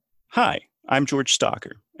Hi, I'm George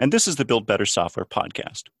Stalker, and this is the Build Better Software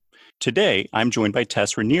podcast. Today, I'm joined by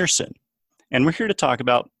Tess Rinearson, and we're here to talk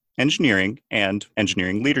about engineering and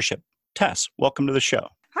engineering leadership. Tess, welcome to the show.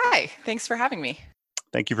 Hi, thanks for having me.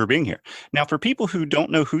 Thank you for being here. Now, for people who don't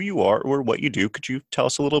know who you are or what you do, could you tell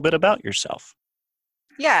us a little bit about yourself?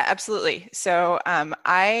 Yeah, absolutely. So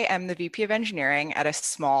I am the VP of Engineering at a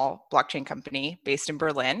small blockchain company based in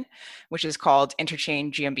Berlin, which is called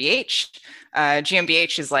Interchain GmbH.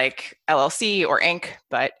 GmbH is like LLC or Inc.,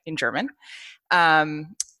 but in German.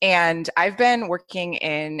 And I've been working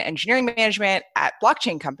in engineering management at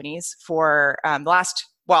blockchain companies for I've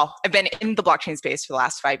been in the blockchain space for the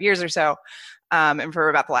last 5 years or so. And for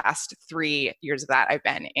about the last 3 years of that, I've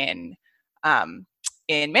been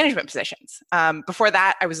in management positions. Before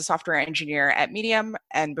that, I was a software engineer at Medium.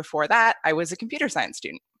 And before that, I was a computer science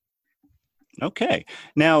student. Okay.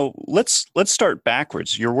 Now, let's start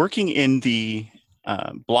backwards. You're working in the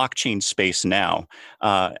blockchain space now.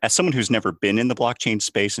 As someone who's never been in the blockchain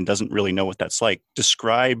space and doesn't really know what that's like,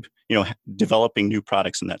 describe, developing new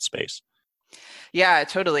products in that space. Yeah,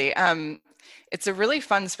 totally. It's a really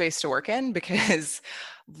fun space to work in because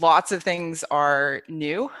lots of things are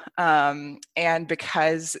new, and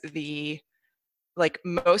because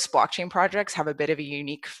most blockchain projects have a bit of a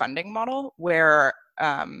unique funding model where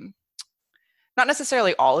not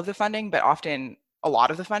necessarily all of the funding, but often a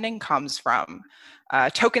lot of the funding comes from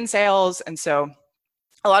token sales. And so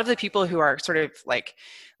a lot of the people who are sort of like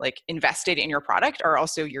invested in your product are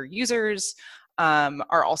also your users,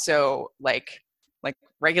 are also like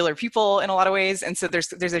regular people in a lot of ways. And so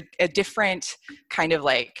there's a different kind of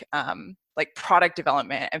like product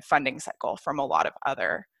development and funding cycle from a lot of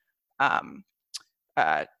other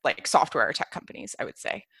like software or tech companies, I would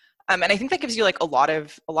say. And I think that gives you like a lot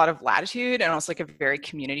of latitude and also like a very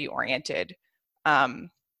community oriented way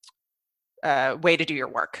to do your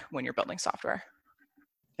work when you're building software.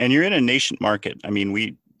 And you're in a nascent market. I mean,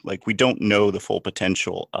 we don't know the full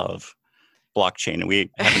potential of blockchain, and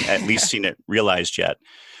we haven't at least seen it realized yet.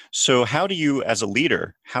 So how do you, as a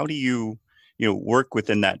leader, work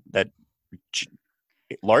within that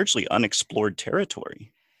largely unexplored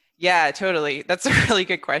territory? Yeah, totally. That's a really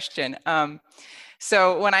good question.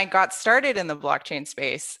 So when I got started in the blockchain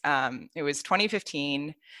space, it was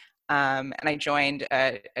 2015, and I joined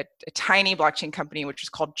a tiny blockchain company, which was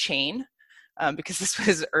called Chain, because this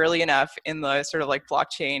was early enough in the sort of like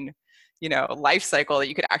blockchain, life cycle that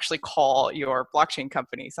you could actually call your blockchain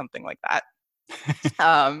company something like that.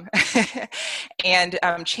 And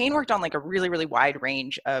Chain worked on like a really, really wide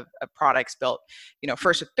range of products built,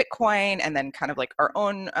 first with Bitcoin and then kind of like our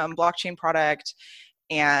own blockchain product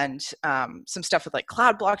and some stuff with like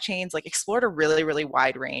cloud blockchains, like explored a really, really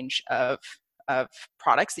wide range of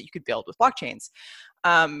products that you could build with blockchains.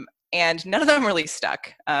 And none of them really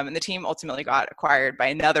stuck. And the team ultimately got acquired by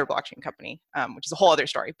another blockchain company, which is a whole other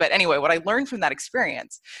story. But anyway, what I learned from that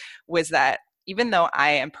experience was that even though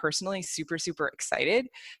I am personally super, super excited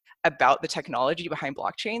about the technology behind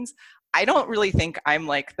blockchains, I don't really think I'm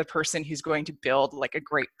like the person who's going to build like a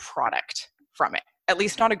great product from it, at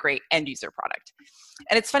least not a great end user product.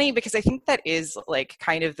 And it's funny because I think that is like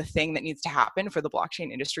kind of the thing that needs to happen for the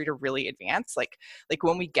blockchain industry to really advance. Like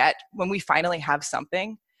when we finally have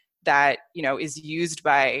something that, is used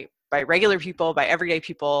by regular people, by everyday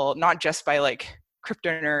people, not just by like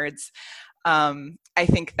crypto nerds. I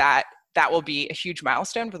think that will be a huge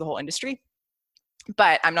milestone for the whole industry.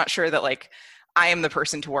 But I'm not sure that like I am the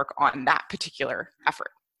person to work on that particular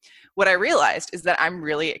effort. What I realized is that I'm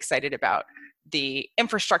really excited about the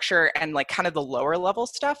infrastructure and like kind of the lower level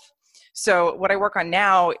stuff. So what I work on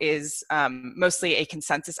now is mostly a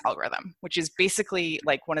consensus algorithm, which is basically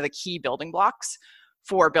like one of the key building blocks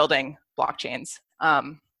for building blockchains,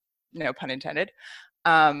 no pun intended.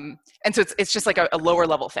 And so it's just like a lower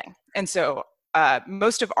level thing. And so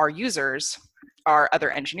most of our users are other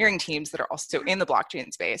engineering teams that are also in the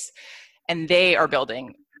blockchain space, and they are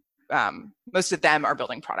building, most of them are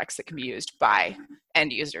building products that can be used by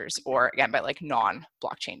end users or again by like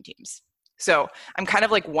non-blockchain teams. So I'm kind of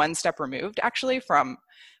like one step removed actually from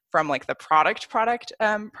like the product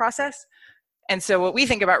process. And so what we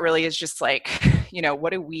think about really is just like, what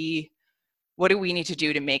do we need to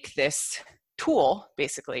do to make this tool,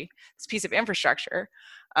 basically, this piece of infrastructure,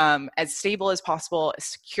 as stable as possible, as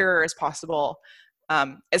secure as possible,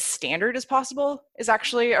 as standard as possible is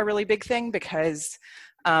actually a really big thing because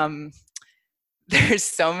there's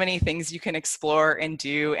so many things you can explore and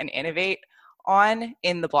do and innovate on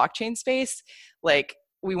in the blockchain space. Like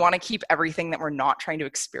we want to keep everything that we're not trying to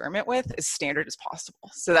experiment with as standard as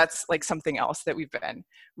possible. So that's like something else that we've been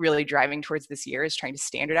really driving towards this year is trying to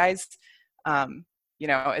standardize,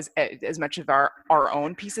 as much of our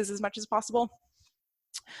own pieces as much as possible.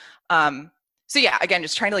 So yeah, again,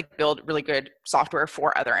 just trying to like build really good software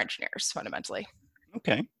for other engineers fundamentally.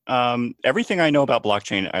 Okay. Everything I know about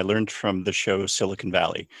blockchain, I learned from the show Silicon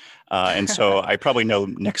Valley. And so I probably know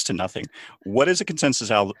next to nothing. What is a consensus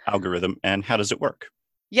algorithm and how does it work?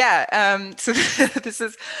 Yeah, so this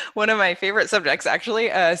is one of my favorite subjects, actually.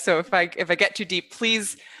 So if I get too deep,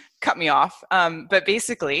 please cut me off. But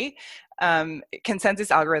basically, consensus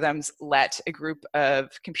algorithms let a group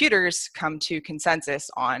of computers come to consensus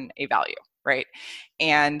on a value, right?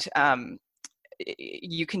 And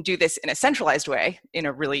you can do this in a centralized way, in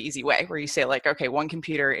a really easy way, where you say like, okay, one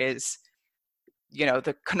computer is,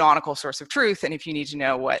 the canonical source of truth, and if you need to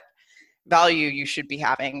know what value you should be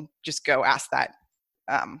having, just go ask that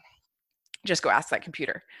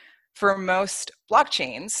computer. For most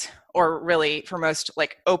blockchains, or really for most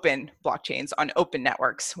like open blockchains on open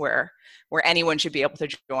networks where anyone should be able to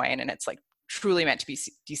join, and it's like truly meant to be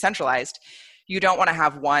decentralized, you don't want to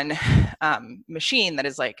have one machine that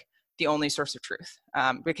is like the only source of truth,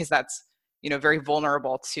 because that's very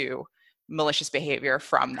vulnerable to malicious behavior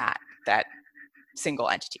from that single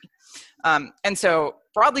entity. And so,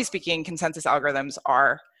 broadly speaking, consensus algorithms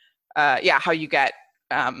are how you get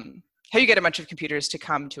a bunch of computers to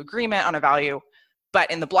come to agreement on a value. But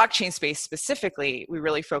in the blockchain space specifically, we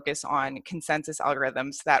really focus on consensus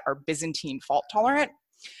algorithms that are Byzantine fault tolerant,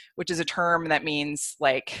 which is a term that means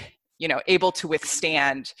like, able to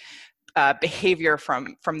withstand behavior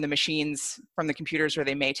from the machines, from the computers, where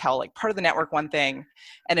they may tell like part of the network one thing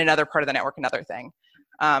and another part of the network another thing.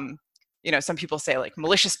 Some people say like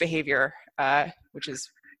malicious behavior, which is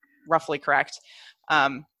roughly correct.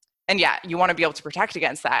 And yeah, you want to be able to protect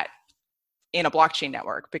against that in a blockchain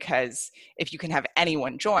network, because if you can have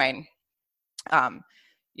anyone join,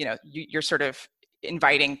 you're sort of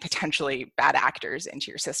inviting potentially bad actors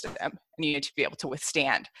into your system, and you need to be able to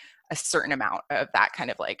withstand a certain amount of that kind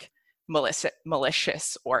of like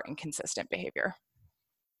malicious or inconsistent behavior.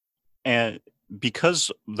 And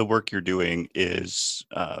because the work you're doing is,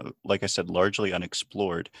 like I said, largely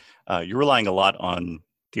unexplored, you're relying a lot on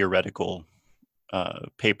theoretical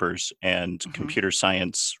papers and Mm-hmm. computer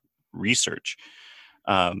science research.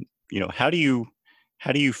 How do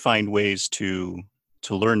you find ways to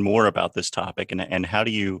learn more about this topic, and how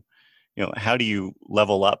do you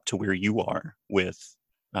level up to where you are with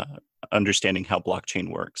understanding how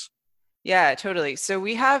blockchain works? Yeah, totally. So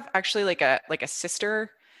we have actually like a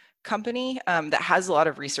sister company that has a lot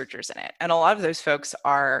of researchers in it, and a lot of those folks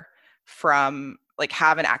are from like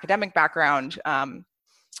have an academic background,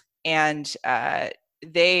 and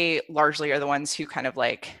they largely are the ones who kind of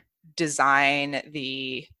like design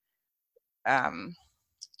the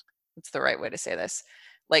what's the right way to say this,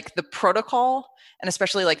 like the protocol, and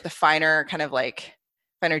especially like the finer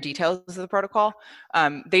details of the protocol.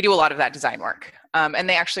 They do a lot of that design work, and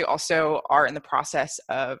they actually also are in the process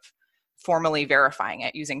of formally verifying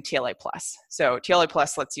it using TLA plus. So TLA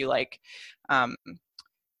plus lets you like kind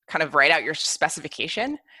of write out your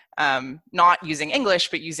specification, not using English,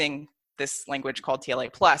 but using this language called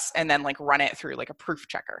TLA plus, and then like run it through like a proof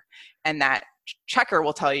checker. And that checker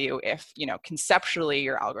will tell you if, conceptually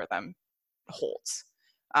your algorithm holds.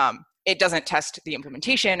 It doesn't test the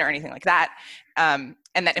implementation or anything like that. And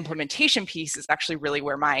that implementation piece is actually really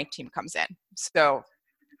where my team comes in. So,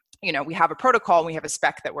 we have a protocol, we have a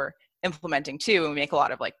spec that we're implementing too, and we make a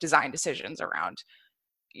lot of like design decisions around,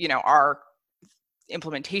 our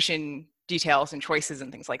implementation details and choices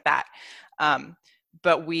and things like that.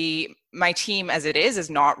 But my team as it is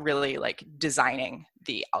not really like designing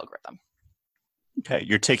the algorithm. Okay,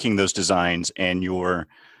 you're taking those designs and you're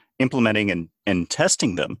implementing and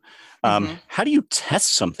testing them. Mm-hmm. How do you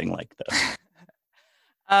test something like this?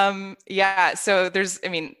 Yeah, so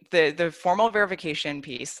the formal verification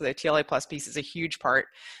piece, the TLA plus piece, is a huge part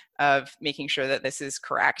of making sure that this is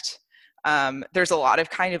correct. There's a lot of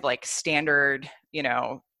kind of like standard,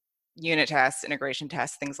 unit tests, integration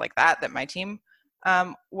tests, things like that my team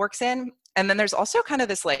works in. And then there's also kind of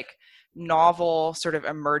this like novel sort of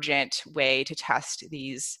emergent way to test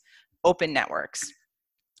these open networks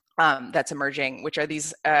that's emerging, which are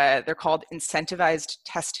these, they're called incentivized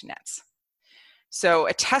test nets. So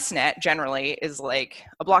a test net generally is like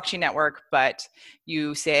a blockchain network, but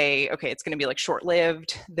you say, okay, it's going to be like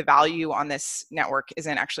short-lived. The value on this network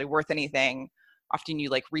isn't actually worth anything. Often you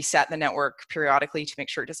like reset the network periodically to make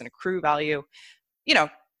sure it doesn't accrue value.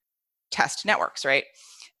 Test networks, right?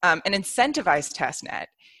 An incentivized test net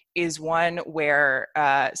is one where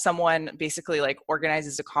someone basically like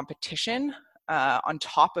organizes a competition on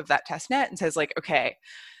top of that test net and says like, okay,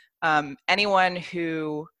 anyone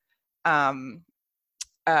who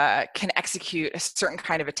can execute a certain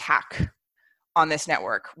kind of attack on this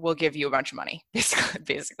network will give you a bunch of money.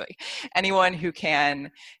 Basically, anyone who can,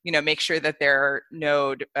 make sure that their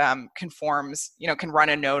node conforms, can run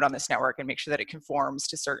a node on this network and make sure that it conforms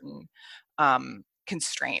to certain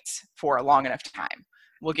constraints for a long enough time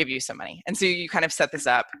will give you some money. And so you kind of set this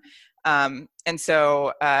up. And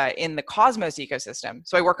so in the Cosmos ecosystem,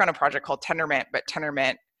 so I work on a project called Tendermint, but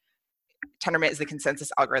Tendermint is the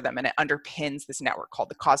consensus algorithm, and it underpins this network called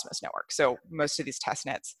the Cosmos network. So most of these test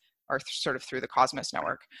nets are sort of through the Cosmos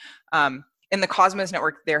network. In the Cosmos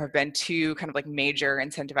network, there have been two kind of like major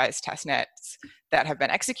incentivized test nets that have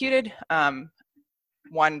been executed.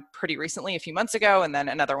 One pretty recently, a few months ago, and then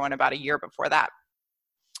another one about a year before that.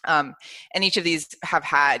 And each of these have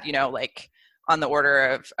had, like on the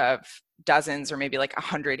order of dozens or maybe like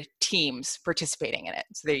 100 teams participating in it.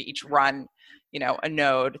 So they each run, a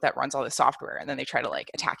node that runs all the software, and then they try to like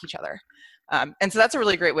attack each other. And so that's a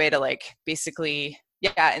really great way to like basically,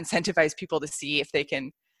 incentivize people to see if they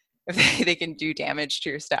can do damage to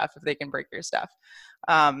your stuff, if they can break your stuff.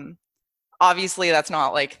 Obviously that's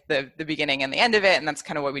not like the beginning and the end of it, and that's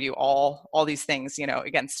kind of what we do all these things,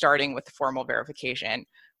 again, starting with the formal verification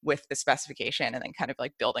with the specification and then kind of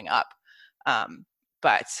like building up.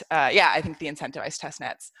 But I think the incentivized test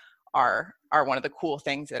nets are one of the cool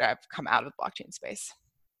things that have come out of the blockchain space.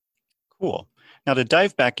 Cool. Now to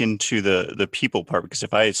dive back into the people part, because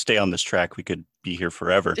if I stay on this track, we could be here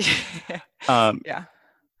forever. Yeah.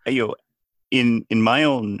 In my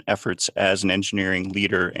own efforts as an engineering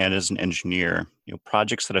leader and as an engineer,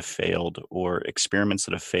 projects that have failed or experiments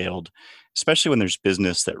that have failed, especially when there's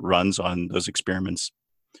business that runs on those experiments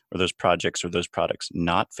or those projects or those products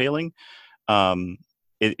not failing,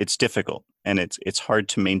 it's difficult, and it's hard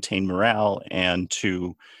to maintain morale and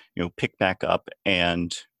to pick back up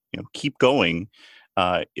and keep going,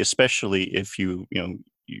 especially if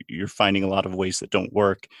you're finding a lot of ways that don't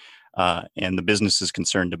work. And the business is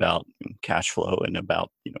concerned about cash flow and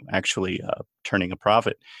about actually turning a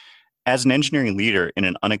profit. As an engineering leader in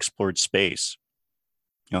an unexplored space,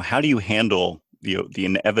 how do you handle the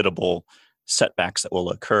inevitable setbacks that will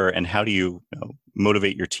occur, and how do you,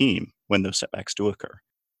 motivate your team when those setbacks do occur?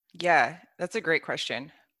 Yeah, that's a great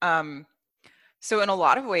question. So in a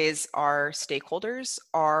lot of ways, our stakeholders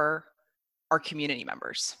are our community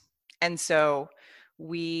members, and so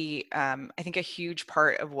I think a huge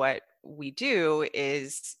part of what we do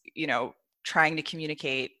is, trying to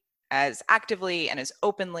communicate as actively and as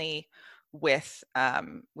openly with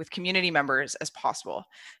community members as possible.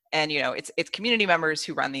 And, it's community members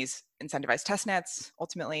who run these incentivized test nets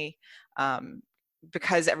ultimately.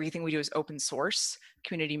 Because everything we do is open source,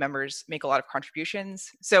 community members make a lot of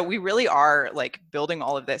contributions. So we really are like building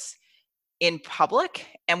all of this in public,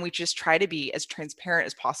 and we just try to be as transparent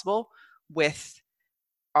as possible with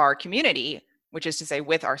our community, which is to say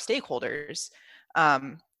with our stakeholders.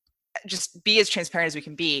 Just be as transparent as we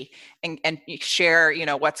can be, and share,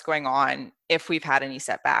 what's going on, if we've had any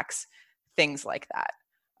setbacks, things like that.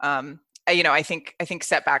 I think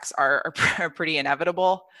setbacks are pretty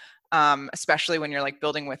inevitable, especially when you're like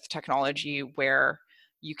building with technology where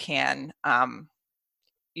you can,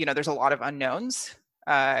 there's a lot of unknowns.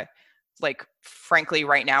 Like frankly,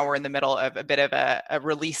 right now we're in the middle of a bit of a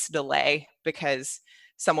release delay because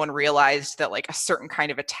someone realized that like a certain kind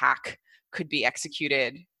of attack could be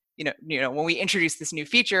executed. When we introduce this new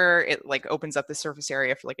feature, it like opens up the surface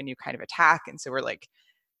area for like a new kind of attack. And so we're like,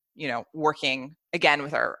 working again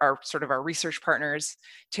with our sort of our research partners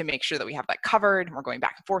to make sure that we have that covered, and we're going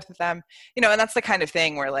back and forth with them, and that's the kind of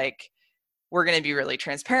thing where like, we're going to be really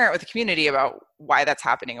transparent with the community about why that's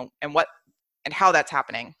happening and what and how that's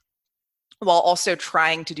happening, while also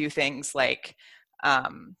trying to do things like,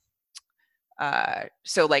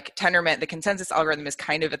 so like Tendermint, the consensus algorithm is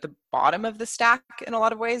kind of at the bottom of the stack in a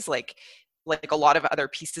lot of ways. Like a lot of other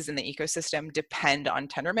pieces in the ecosystem depend on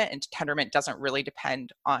Tendermint, and Tendermint doesn't really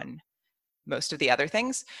depend on most of the other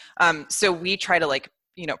things. So we try to like,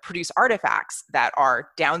 produce artifacts that our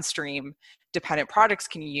downstream dependent products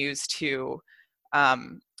can use to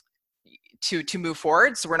move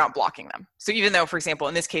forward, so we're not blocking them. So even though, for example,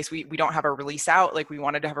 in this case, we don't have a release out, like we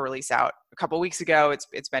wanted to have a release out a couple of weeks ago,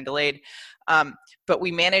 it's been delayed, but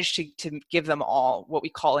we managed to give them all what we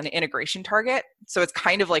call an integration target. So it's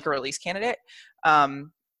kind of like a release candidate,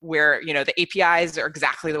 where the APIs are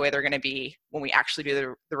exactly the way they're going to be when we actually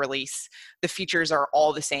do the release. The features are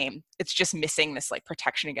all the same. It's just missing this like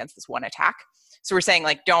protection against this one attack. So we're saying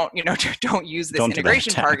like, don't use this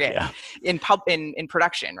integration target in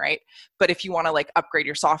production, right? But if you want to like upgrade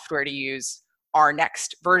your software to use our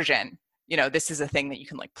next version, this is a thing that you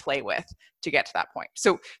can like play with to get to that point.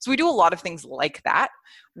 So we do a lot of things like that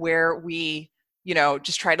where we,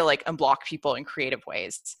 just try to like unblock people in creative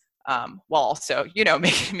ways, while also,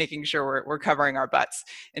 making sure we're covering our butts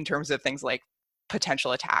in terms of things like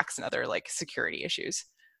potential attacks and other like security issues.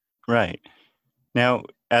 Right. Now,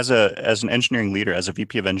 as an engineering leader, as a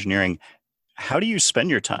VP of engineering, how do you spend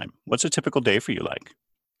your time? What's a typical day for you like?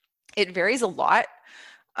 It varies a lot.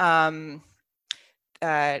 Um,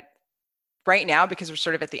 uh, right now, because we're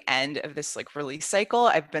sort of at the end of this like release cycle,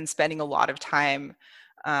 I've been spending a lot of time,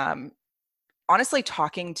 um, honestly,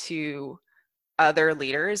 talking to other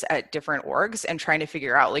leaders at different orgs and trying to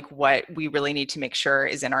figure out like what we really need to make sure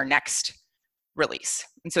is in our next release.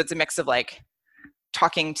 And so it's a mix of like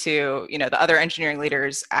talking to, the other engineering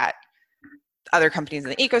leaders at other companies in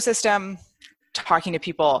the ecosystem, talking to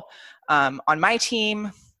people on my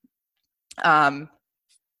team. Um,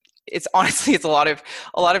 it's honestly, it's a lot of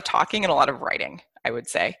talking and a lot of writing, I would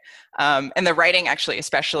say. And the writing actually,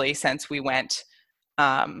 especially since we went,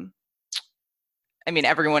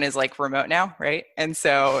 everyone is like remote now, right? And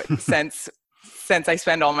so since I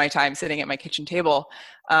spend all my time sitting at my kitchen table,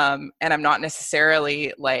 and I'm not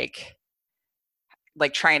necessarily like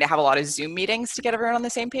trying to have a lot of Zoom meetings to get everyone on the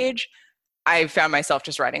same page, I've found myself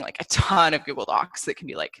just writing like a ton of Google Docs that can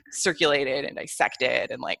be like circulated and dissected,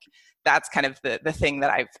 and like that's kind of the thing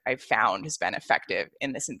that I've found has been effective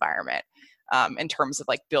in this environment, in terms of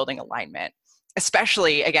like building alignment,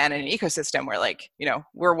 especially again in an ecosystem where like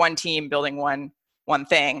we're one team building one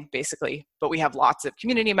thing basically, but we have lots of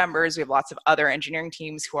community members, we have lots of other engineering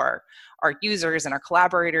teams who are our users and our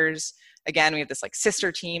collaborators. Again, we have this like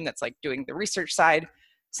sister team that's like doing the research side.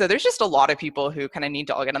 So there's just a lot of people who kind of need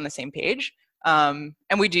to all get on the same page. And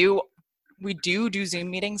we do Zoom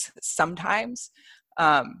meetings sometimes,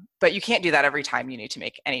 but you can't do that every time you need to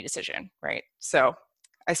make any decision, right? So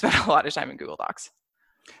I spend a lot of time in Google Docs.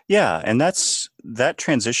 Yeah, and that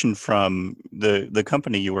transition from the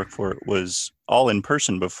company you work for was all in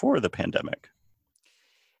person before the pandemic.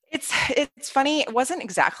 It's funny. It wasn't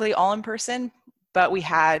exactly all in person, but we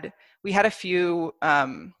had a few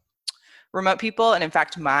remote people, and in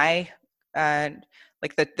fact, my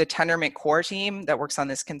like the Tendermint core team that works on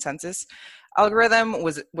this consensus algorithm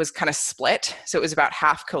was kind of split. So it was about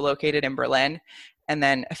half co-located in Berlin, and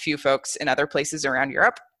then a few folks in other places around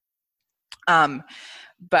Europe.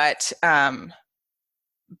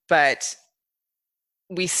 But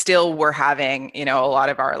we still were having, a lot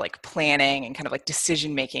of our like planning and kind of like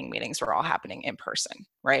decision making meetings were all happening in person,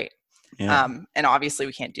 right? Yeah. And obviously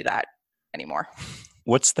we can't do that anymore.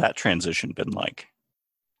 What's that transition been like?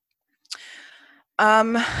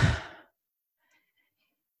 Um,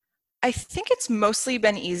 I think it's mostly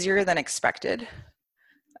been easier than expected.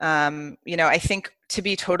 I think, to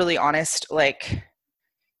be totally honest, like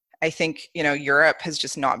I think, Europe has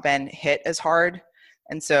just not been hit as hard.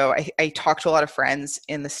 And so I talk to a lot of friends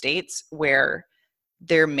in the States where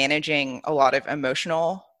they're managing a lot of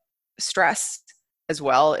emotional stress as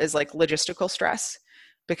well as like logistical stress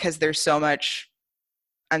because there's so much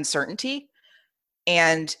uncertainty.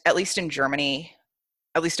 And at least in Germany,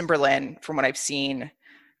 at least in Berlin, from what I've seen,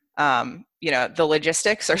 the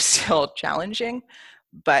logistics are still challenging,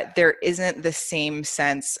 but there isn't the same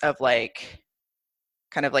sense of like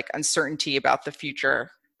kind of like uncertainty about the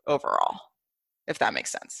future overall, if that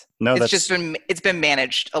makes sense. No, It's been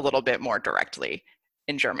managed a little bit more directly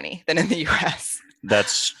in Germany than in the US.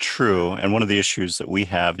 that's true. And one of the issues that we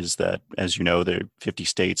have is that, as you know, there are 50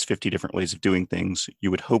 states, 50 different ways of doing things.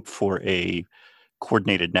 You would hope for a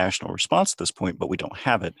coordinated national response at this point, but we don't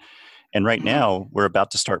have it. And right Mm-hmm. now, we're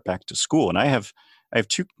about to start back to school, and I have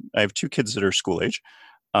two kids that are school age,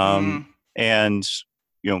 Mm. and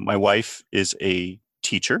my wife is a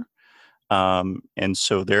teacher, and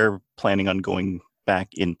so they're planning on going back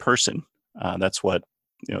in person. That's what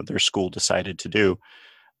their school decided to do.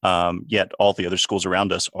 Yet all the other schools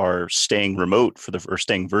around us are staying remote or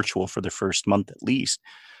staying virtual for the first month at least.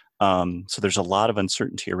 So there's a lot of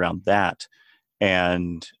uncertainty around that.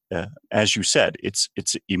 And as you said, it's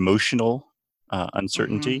emotional Mm-hmm.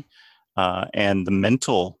 uncertainty, and the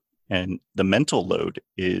mental load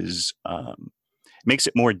is makes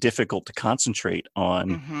it more difficult to concentrate on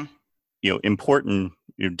Mm-hmm. important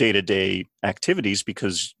day-to-day activities,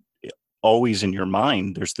 because always in your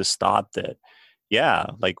mind there's this thought that, yeah,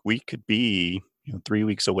 like we could be 3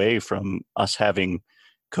 weeks away from us having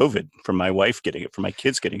COVID, from my wife getting it, from my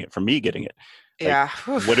kids getting it, from me getting it. Like, Yeah.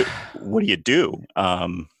 what do you do?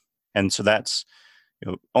 And so that's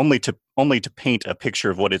only to paint a picture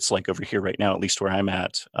of what it's like over here right now, at least where I'm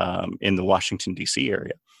at, in the Washington D.C.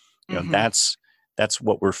 area. Mm-hmm. That's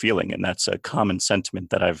what we're feeling, and that's a common sentiment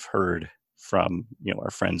that I've heard from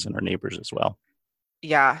our friends and our neighbors as well.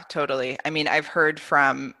 Yeah, totally. I mean, I've heard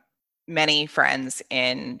from many friends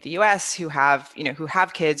in the US who have, who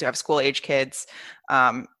have kids, who have school age kids,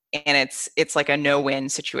 and it's like a no-win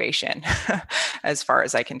situation, as far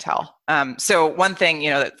as I can tell. So one thing,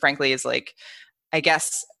 that frankly is like, I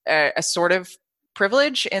guess, a sort of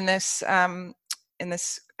privilege in this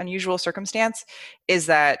unusual circumstance is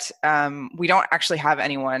that we don't actually have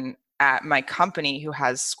anyone at my company who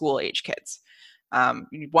has school age kids.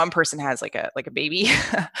 One person has like a baby,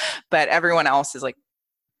 but everyone else is like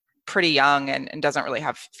pretty young and doesn't really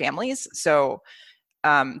have families. So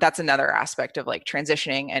that's another aspect of like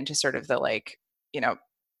transitioning into sort of the like, you know,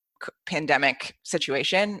 pandemic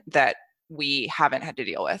situation that we haven't had to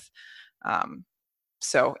deal with. Um,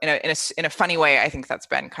 so in a funny way, I think that's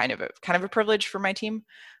been kind of a privilege for my team.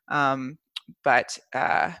 Um, but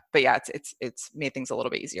yeah, it's made things a little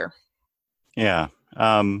bit easier. Yeah.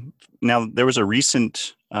 Now there was a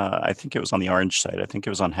recent, I think it was on the Orange site. I think it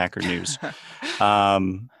was on Hacker News.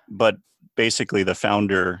 But basically, the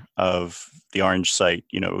founder of the Orange site,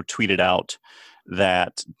 tweeted out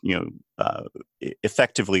that,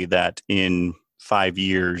 effectively that in 5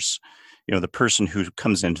 years, the person who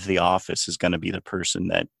comes into the office is going to be the person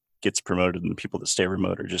that gets promoted, and the people that stay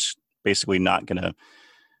remote are just basically not going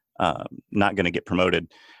to get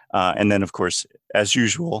promoted. And then, of course, as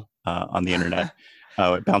usual on the internet,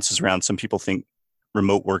 it bounces around. Some people think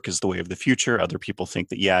remote work is the way of the future. Other people think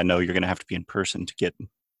that, yeah, no, you're going to have to be in person to get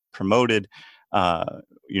promoted,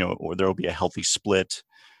 or there will be a healthy split.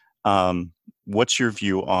 What's your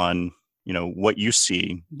view on, what you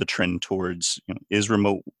see the trend towards? Is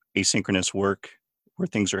remote asynchronous work where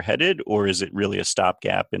things are headed, or is it really a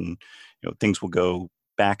stopgap and things will go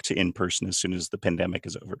back to in person as soon as the pandemic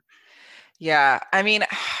is over? Yeah, I mean,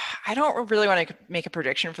 I don't really want to make a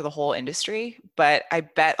prediction for the whole industry, but I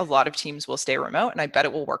bet a lot of teams will stay remote, and I bet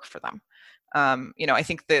it will work for them. I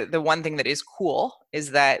think the one thing that is cool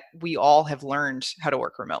is that we all have learned how to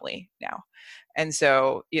work remotely now. And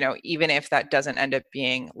so, even if that doesn't end up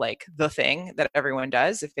being like the thing that everyone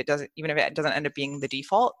does, even if it doesn't end up being the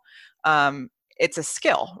default, it's a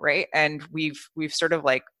skill, right? And we've sort of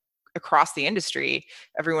like across the industry,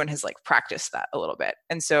 everyone has like practiced that a little bit.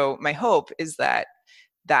 And so my hope is that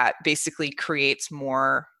that basically creates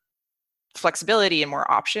more flexibility and more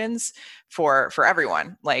options for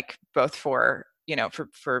everyone, like both for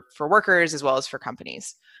for workers as well as for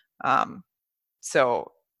companies. Um,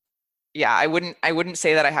 so yeah, I wouldn't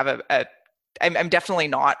say that I have I'm definitely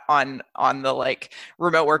not on the like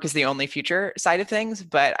remote work is the only future side of things,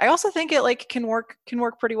 but I also think it like can work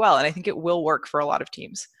pretty well, and I think it will work for a lot of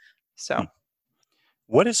teams. Hmm. So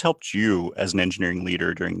What has helped you as an engineering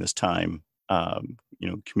leader during this time,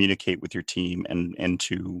 communicate with your team and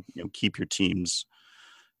to keep your team's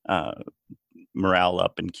uh, morale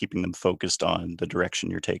up and keeping them focused on the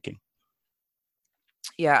direction you're taking?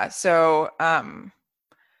 yeah, so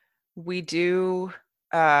we do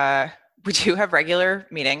uh, we do have regular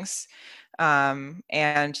meetings,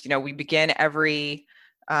 and we begin every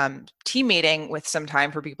team meeting with some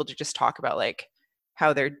time for people to just talk about like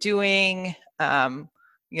how they're doing,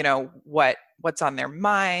 what's on their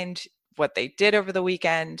mind, what they did over the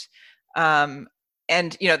weekend, um,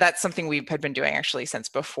 and that's something we had been doing actually since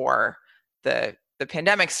before the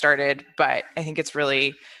pandemic started. But I think it's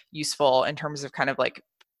really useful in terms of kind of like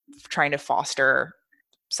trying to foster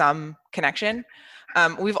some connection.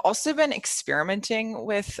 We've also been experimenting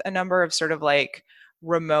with a number of sort of like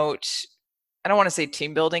remote, I don't want to say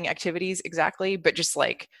team building activities exactly, but just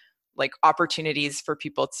like opportunities for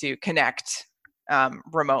people to connect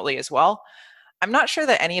remotely as well. I'm not sure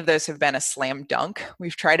that any of those have been a slam dunk.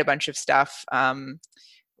 We've tried a bunch of stuff.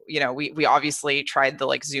 We obviously tried the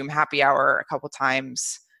like Zoom happy hour a couple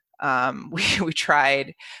times. We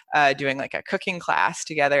tried doing like a cooking class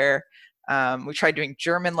together. We tried doing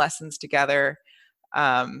German lessons together,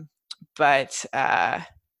 um, but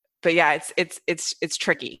but yeah, it's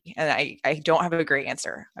tricky, and I don't have a great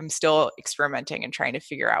answer. I'm still experimenting and trying to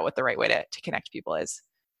figure out what the right way to connect people is.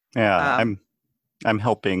 Yeah, Um, I'm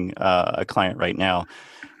helping a client right now,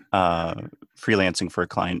 uh, freelancing for a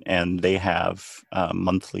client, and they have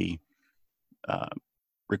monthly uh,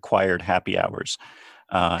 required happy hours,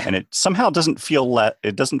 and it somehow it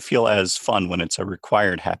doesn't feel as fun when it's a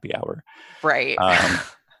required happy hour. right. Um,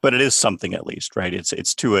 but it is something at least, right?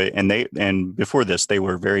 It's to a and before this they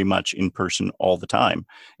were very much in person all the time,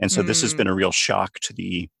 and so this has Mm, been a real shock to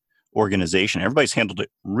the organization. Everybody's handled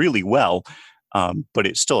it really well, but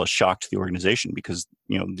it's still a shock to the organization because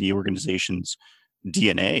the organization's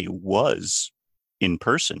DNA was in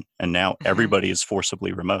person, and now Hmm. everybody is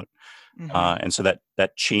forcibly remote. Hmm. And so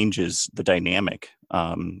that changes the dynamic.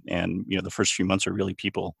 And the first few months are really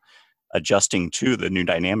people adjusting to the new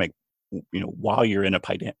dynamic. While you're in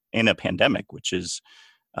a pandemic, which is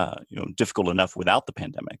difficult enough without the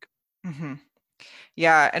pandemic. Hmm.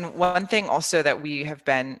 Yeah, and one thing also that we have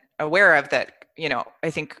been aware of that, I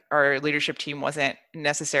think our leadership team wasn't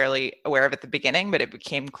necessarily aware of at the beginning, but it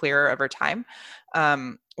became clearer over time,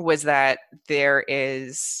 was that there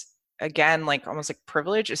is, again, like almost like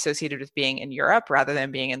privilege associated with being in Europe rather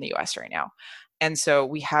than being in the US right now. And so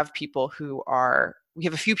we have a few people who are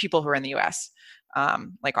in the US,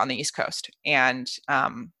 like on the East Coast, and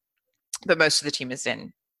but most of the team is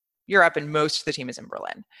in Europe and most of the team is in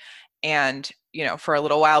Berlin. And, for a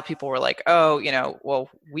little while, people were like, oh, well,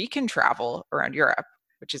 we can travel around Europe,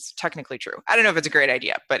 which is technically true. I don't know if it's a great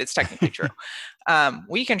idea, but it's technically true.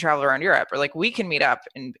 We can travel around Europe, or like we can meet up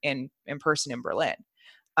in person in Berlin.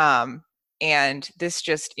 Um, and this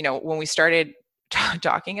just, when we started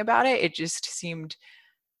talking about it, it just seemed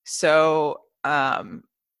so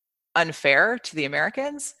unfair to the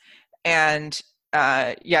Americans. And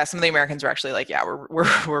yeah, some of the Americans were actually like, yeah,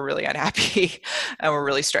 we're really unhappy and we're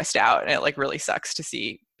really stressed out, and it like really sucks to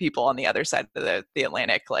see people on the other side of the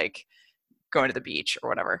Atlantic like going to the beach or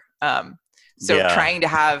whatever. So Yeah, trying to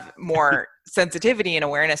have more sensitivity and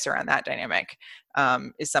awareness around that dynamic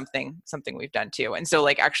is something we've done too. And so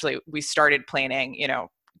like actually we started planning,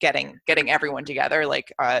 getting everyone together.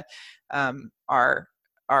 Like our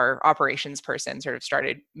operations person sort of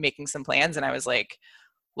started making some plans, and I was like,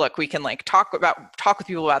 look, we can like talk with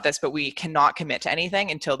people about this, but we cannot commit to anything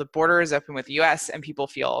until the border is open with the US and people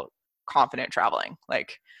feel confident traveling.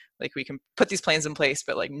 Like we can put these plans in place,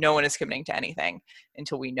 but like no one is committing to anything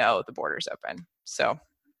until we know the border's open. So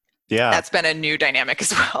yeah, that's been a new dynamic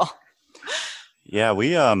as well. yeah.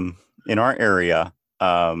 We in our area,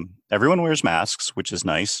 everyone wears masks, which is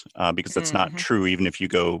nice because that's not Mm-hmm. true even if you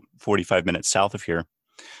go 45 minutes south of here.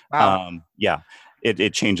 Wow. Yeah,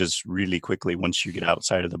 it changes really quickly once you get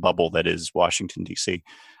outside of the bubble that is Washington D.C.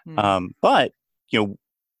 Mm. But you know,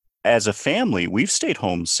 as a family, we've stayed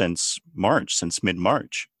home since March, since mid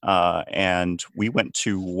March, and we went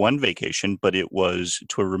to one vacation, but it was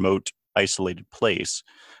to a remote, isolated place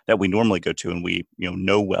that we normally go to, and we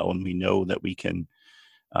know well, and we know that we can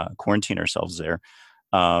quarantine ourselves there.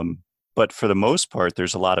 Um, but for the most part,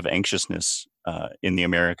 there's a lot of anxiousness in the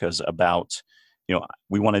Americas about,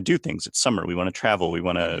 we want to do things. It's summer. We want to travel.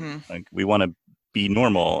 Mm-hmm. We want to be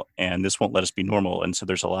normal, and this won't let us be normal. And so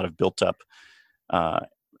there's a lot of built up uh,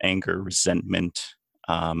 anger, resentment,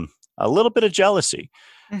 a little bit of jealousy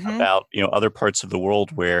Mm-hmm. about other parts of the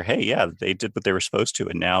world where, hey, yeah, they did what they were supposed to,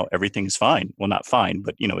 and now everything's fine. Well, not fine,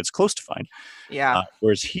 but it's close to fine. Yeah.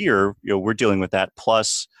 Whereas here, we're dealing with that.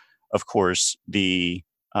 Plus, of course,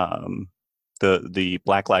 um, the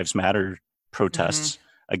Black Lives Matter Mm-hmm. protests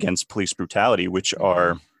against police brutality, which Mm-hmm.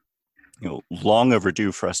 are long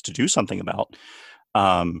overdue for us to do something about,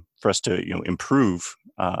 for us to improve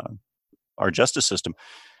our justice system.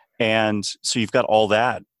 And so you've got all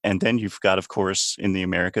that, and then you've got, of course, in the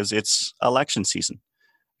Americas, it's election season,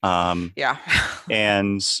 um, Yeah.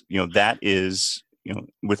 and that is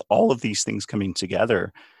with all of these things coming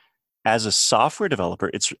together. As a software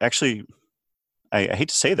developer, it's actually, I hate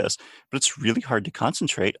to say this, but it's really hard to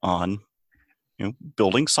concentrate on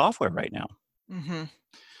building software right now. Mm-hmm.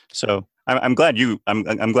 So I'm glad you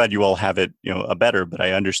all have it a better, but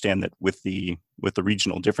I understand that with the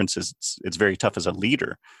regional differences, it's very tough as a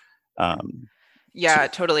leader. Um, to Yeah,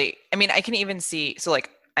 totally. I mean, I can even see, so like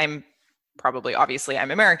I'm obviously I'm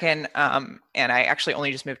American, and I actually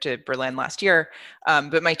only just moved to Berlin last year.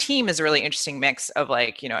 But my team is a really interesting mix of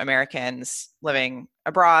like, Americans living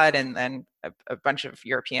abroad and then a bunch of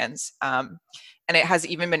Europeans. And it has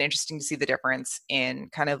even been interesting to see the difference in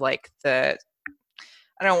kind of like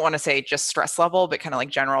I don't want to say just stress level, but kind of like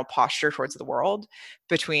general posture towards the world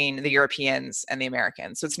between the Europeans and the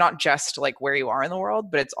Americans. So it's not just like where you are in the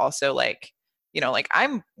world, but it's also like, like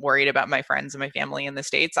I'm worried about my friends and my family in the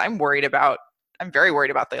States. I'm very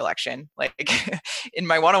worried about the election. Like in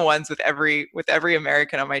my one-on-ones with every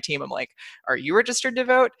American on my team, I'm like, are you registered to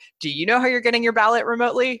vote? Do you know how you're getting your ballot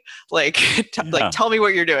remotely? Like, like yeah. tell me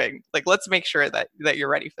what you're doing. Like, let's make sure that you're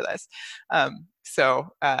ready for this.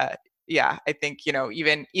 Yeah, I think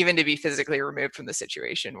even to be physically removed from the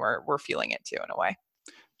situation, we're feeling it too in a way.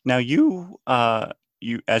 Now you,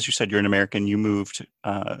 as you said, you're an American. You moved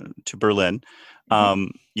to Berlin. Hmm.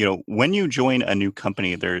 When you join a new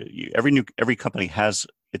company, every company has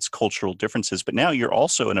its cultural differences. But now you're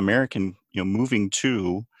also an American, moving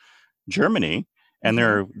to Germany, and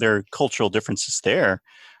Hmm. there are cultural differences there.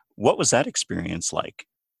 What was that experience like?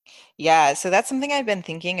 Yeah, so that's something I've been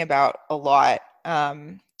thinking about a lot.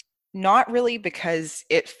 Not really because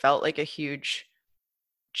it felt like a huge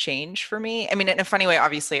change for me. I mean, in a funny way,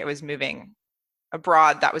 obviously, I was moving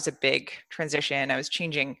abroad. That was a big transition. I was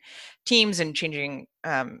changing teams and changing,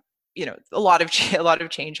 a lot of a lot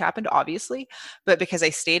of change happened, obviously. But because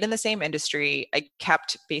I stayed in the same industry, I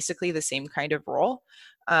kept basically the same kind of role.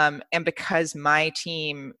 And because my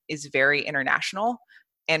team is very international,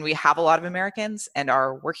 and we have a lot of Americans, and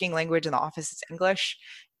our working language in the office is English,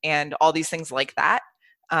 and all these things like that.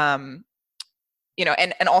 Um,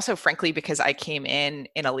 and also frankly, because I came in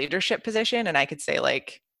a leadership position and I could say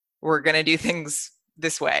like, we're going to do things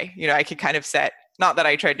this way. I could kind of set, not that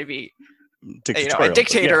I tried to be, a Dictatorial, but yeah,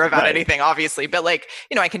 dictator about right. anything, obviously, but like,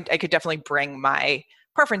 I could definitely bring my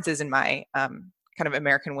preferences and my kind of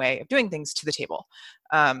American way of doing things to the table,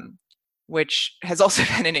 which has also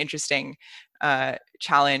been an interesting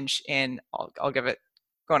challenge I'll give it,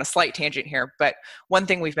 go on a slight tangent here, but one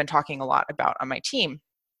thing we've been talking a lot about on my team,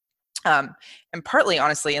 and partly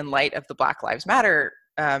honestly in light of the Black Lives Matter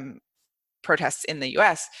protests in the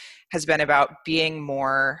US, has been about being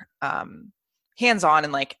more hands-on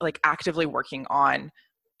and like actively working on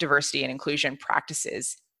diversity and inclusion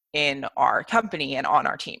practices in our company and on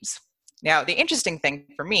our teams. Now, the interesting thing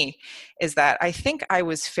for me is that I think I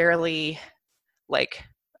was fairly like,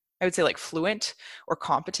 I would say like fluent or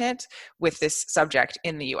competent with this subject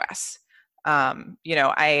in the US. I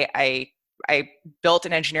built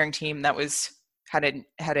an engineering team that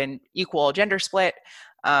had an equal gender split.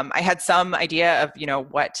 I had some idea of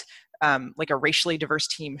what like a racially diverse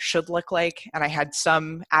team should look like, and I had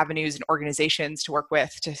some avenues and organizations to work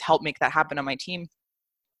with to help make that happen on my team.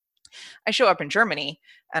 I show up in Germany,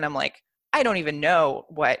 and I'm like, I don't even know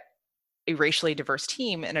what a racially diverse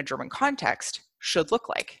team in a German context should look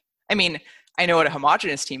like. I mean, I know what a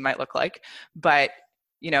homogenous team might look like, but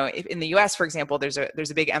in the U.S., for example, there's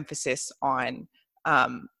a big emphasis on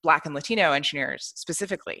Black and Latino engineers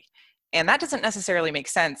specifically, and that doesn't necessarily make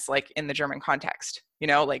sense like in the German context.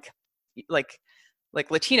 Like like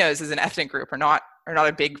Latinos as an ethnic group are not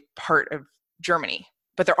a big part of Germany,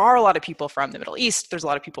 but there are a lot of people from the Middle East. There's a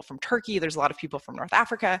lot of people from Turkey. There's a lot of people from North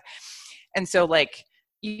Africa, and so like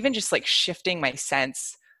even just like shifting my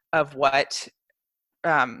sense of what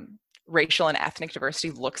racial and ethnic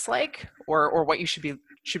diversity looks like, or what you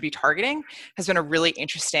should be targeting, has been a really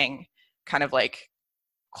interesting kind of like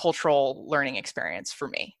cultural learning experience for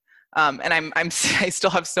me. And I still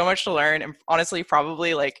have so much to learn, and honestly,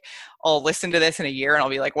 probably like I'll listen to this in a year and I'll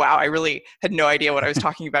be like, wow, I really had no idea what I was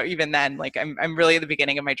talking about even then. Like I'm really at the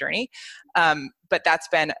beginning of my journey, but that's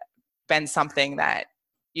been something that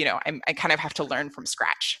I kind of have to learn from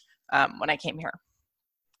scratch when I came here.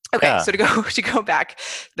 Okay, Yeah. so to go to go back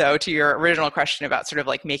though to your original question about sort of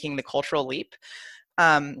like making the cultural leap,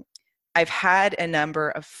 um, I've had a number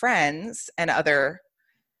of friends and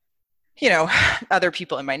you know other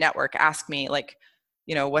people in my network ask me like,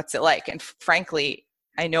 what's it like? And frankly,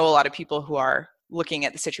 I know a lot of people who are looking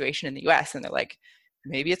at the situation in the U.S. and they're like,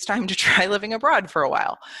 maybe it's time to try living abroad for a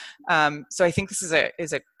while. So I think this is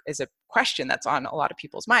a question that's on a lot of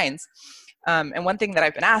people's minds. And one thing that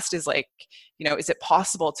I've been asked is like, is it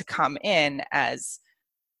possible to come in as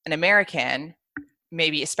an American,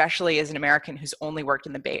 maybe especially as an American who's only worked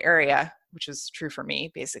in the Bay Area, which is true for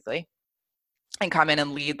me basically, and come in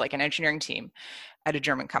and lead like an engineering team at a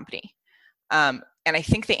German company? And I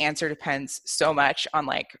think the answer depends so much on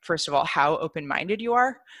like, first of all, how open-minded you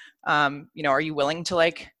are. Are you willing to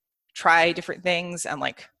like try different things and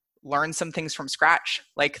like learn some things from scratch,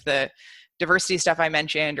 like the diversity stuff I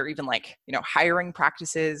mentioned, or even like, hiring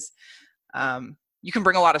practices. You can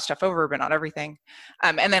bring a lot of stuff over, but not everything.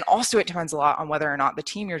 And then also it depends a lot on whether or not the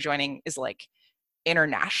team you're joining is like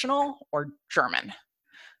international or German.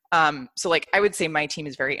 So like I would say my team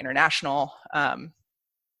is very international.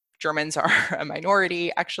 Germans are a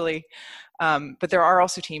minority actually. But there are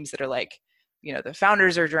also teams that are like, the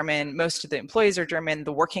founders are German, most of the employees are German,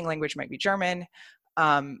 the working language might be German.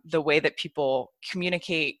 The way that people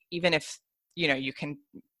communicate, even if, you can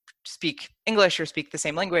speak English or speak the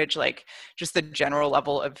same language, like just the general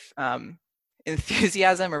level of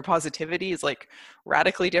enthusiasm or positivity is like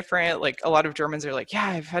radically different. Like a lot of Germans are like, yeah,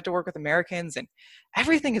 I've had to work with Americans and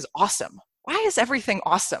everything is awesome. Why is everything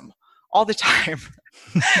awesome all the time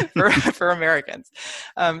for Americans?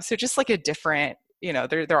 So just like a different,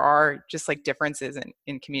 there are just like differences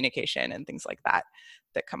in communication and things like that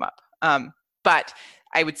come up. But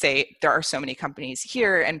I would say there are so many companies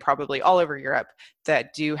here and probably all over Europe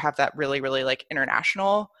that do have that really, really like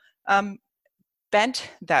international bent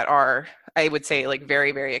that are, I would say, like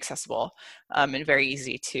very, very accessible and very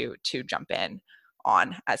easy to jump in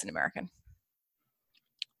on as an American.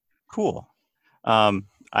 Cool.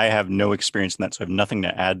 I have no experience in that, so I have nothing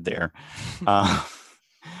to add there. Uh,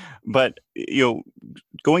 but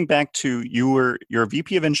going back to you're a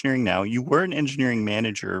VP of engineering now. You were an engineering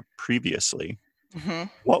manager previously. Mm-hmm.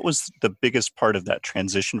 What was the biggest part of that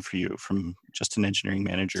transition for you from just an engineering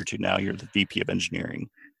manager to now you're the VP of engineering?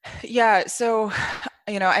 Yeah, so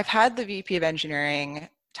I've had the VP of engineering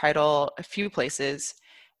title a few places,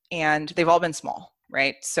 and they've all been small,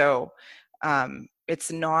 right? So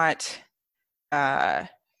it's not. I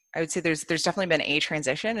would say there's definitely been a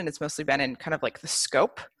transition, and it's mostly been in kind of like the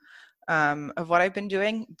scope of what I've been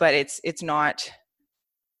doing, but it's not.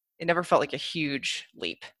 It never felt like a huge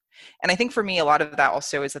leap. And I think for me, a lot of that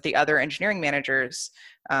also is that the other engineering managers,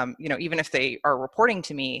 even if they are reporting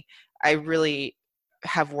to me, I really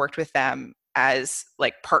have worked with them as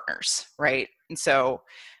like partners, right? And so,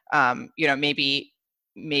 maybe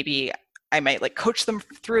I might like coach them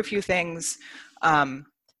through a few things.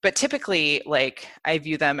 But typically, like I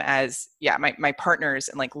view them as, my partners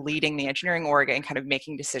and like leading the engineering org and kind of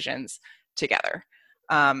making decisions together.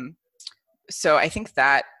 So I think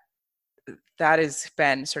that has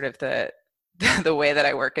been sort of the the way that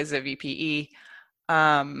I work as a VPE.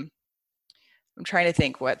 Um, I'm trying to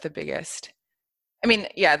think what the biggest. I mean,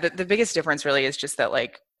 yeah, the biggest difference really is just that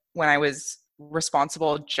like when I was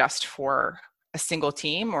responsible just for a single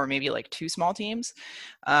team or maybe like two small teams,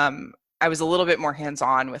 I was a little bit more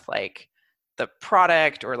hands-on with like the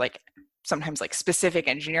product or like sometimes like specific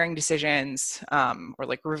engineering decisions or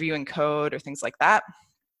like reviewing code or things like that.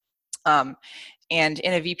 And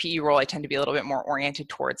in a VPE role, I tend to be a little bit more oriented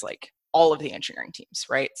towards like all of the engineering teams,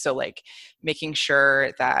 right? So like making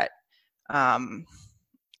sure that,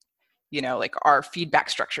 like our feedback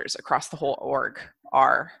structures across the whole org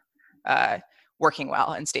are working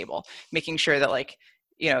well and stable, making sure that like,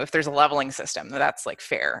 if there's a leveling system, that's like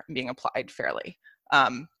fair and being applied fairly.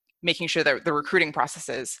 Making sure that the recruiting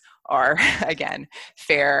processes are, again,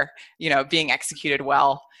 fair, being executed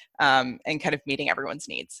well, and kind of meeting everyone's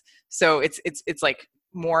needs. So it's like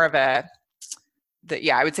more of I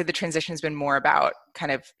would say the transition has been more about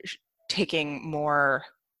kind of taking more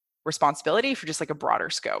responsibility for just like a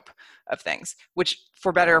broader scope of things, which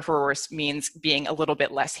for better or for worse means being a little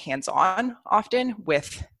bit less hands-on often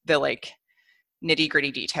with the like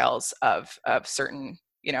nitty-gritty details of certain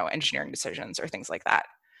engineering decisions or things like that.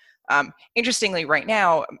 Interestingly, right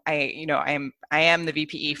now, I am the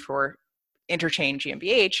VPE for Interchain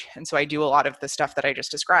GmbH, and so I do a lot of the stuff that I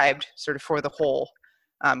just described, sort of for the whole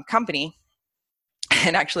company.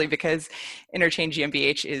 And actually, because Interchain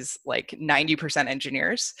GmbH is like 90%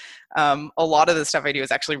 engineers, a lot of the stuff I do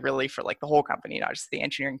is actually really for like the whole company, not just the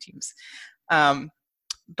engineering teams.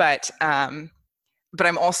 But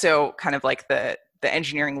I'm also kind of like the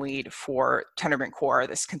engineering lead for Tendermint Core,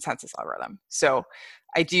 this consensus algorithm. So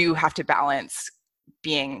I do have to balance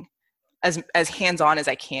being as hands-on as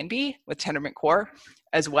I can be with Tendermint Core,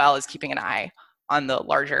 as well as keeping an eye on the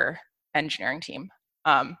larger engineering team,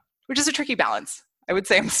 which is a tricky balance. I would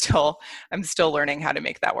say I'm still learning how to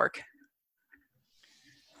make that work.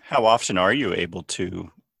 How often are you able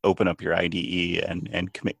to open up your IDE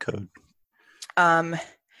and commit code? Um,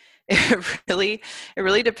 it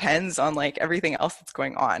really depends on like everything else that's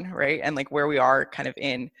going on, right? And like where we are kind of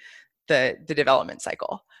in the development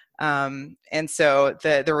cycle. And so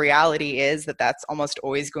the reality is that that's almost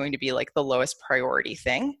always going to be like the lowest priority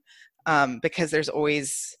thing, because there's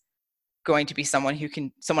always going to be someone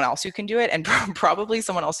else who can do it, and probably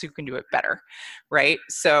someone else who can do it better, right?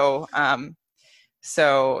 So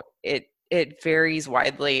it varies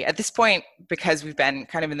widely at this point, because we've been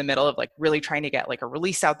kind of in the middle of like really trying to get like a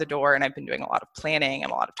release out the door, and I've been doing a lot of planning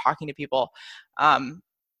and a lot of talking to people.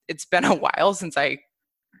 It's been a while since I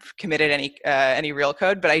committed any real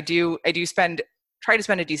code, but I do try to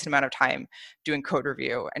spend a decent amount of time doing code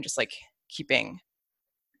review and just like keeping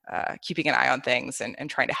an eye on things and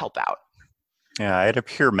trying to help out. Yeah, I had a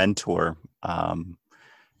peer mentor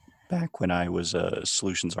back when I was a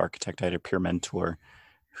solutions architect. I had a peer mentor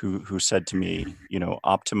who said to me,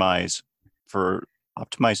 optimize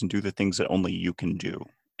and do the things that only you can do,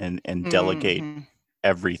 and delegate Mm-hmm.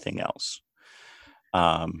 everything else.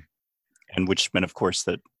 And which meant, of course,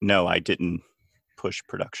 that no, I didn't push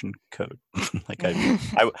production code. Like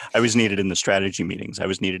I was needed in the strategy meetings. I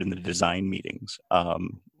was needed in the design meetings.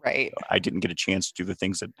 Right. I didn't get a chance to do the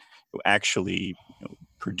things that actually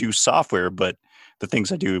produce software, but the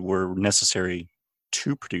things I do were necessary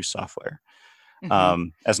to produce software. Mm-hmm.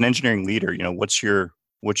 As an engineering leader, what's your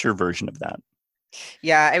version of that?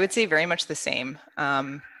 Yeah, I would say very much the same.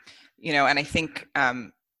 And I think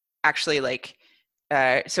actually like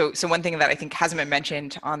so one thing that I think hasn't been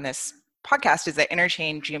mentioned on this podcast is that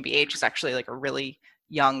Interchain GmbH is actually like a really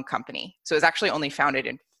young company. So it's actually only founded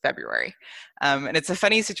in February. And it's a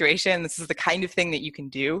funny situation. This is the kind of thing that you can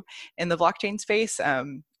do in the blockchain space. I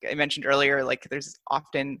mentioned earlier, like there's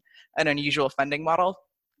often an unusual funding model.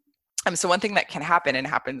 So one thing that can happen and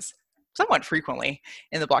happens somewhat frequently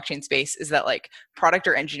in the blockchain space is that like product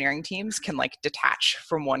or engineering teams can like detach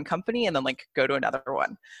from one company and then like go to another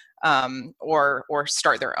one, or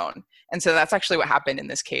start their own. And so that's actually what happened in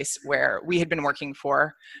this case, where we had been working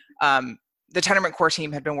for the Tendermint core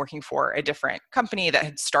team had been working for a different company that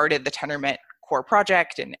had started the Tendermint core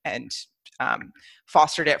project and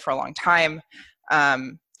fostered it for a long time.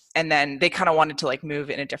 And then they kind of wanted to like move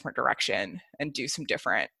in a different direction and do some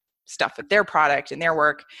different stuff with their product and their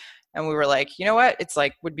work. And we were like, you know what? It's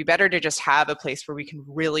like, would be better to just have a place where we can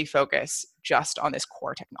really focus just on this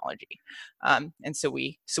core technology. And so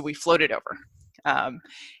we floated over.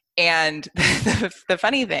 And the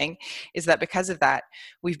funny thing is that because of that,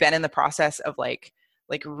 we've been in the process of like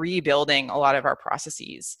rebuilding a lot of our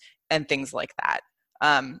processes and things like that.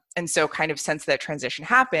 And so kind of since that transition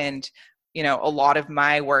happened, a lot of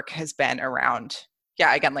my work has been around,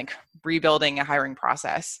 yeah, again, like rebuilding a hiring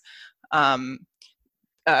process, um,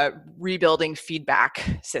 rebuilding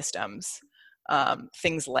feedback systems,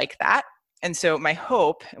 things like that. And so my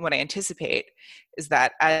hope and what I anticipate is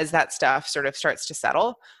that as that stuff sort of starts to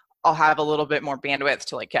settle, I'll have a little bit more bandwidth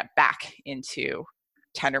to like get back into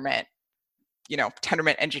Tendermint,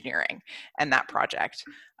 Tendermint engineering and that project.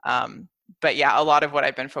 But yeah, a lot of what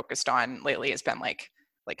I've been focused on lately has been like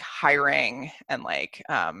hiring and like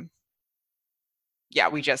yeah,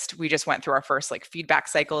 we just went through our first like feedback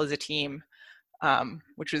cycle as a team,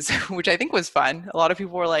 which I think was fun. A lot of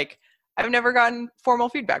people were like, I've never gotten formal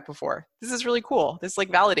feedback before. This is really cool. This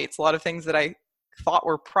like validates a lot of things that I thought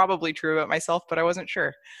were probably true about myself, but I wasn't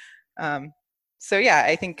sure. So yeah,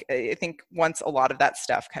 I think once a lot of that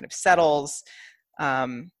stuff kind of settles,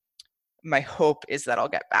 my hope is that I'll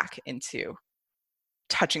get back into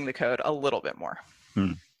touching the code a little bit more.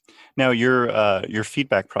 Hmm. Now, your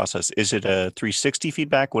feedback process, is it a 360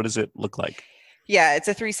 feedback? What does it look like? Yeah, it's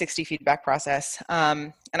a 360 feedback process.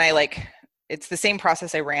 And it's the same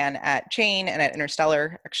process I ran at Chain and at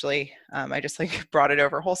Interstellar, actually. I just like brought it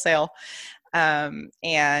over wholesale.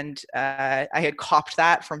 And I had copped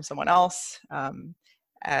that from someone else,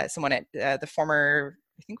 someone at former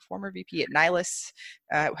VP at Nihilus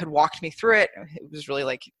had walked me through it. It was really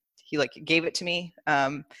like, he like gave it to me,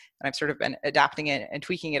 and I've sort of been adapting it and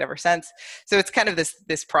tweaking it ever since. So it's kind of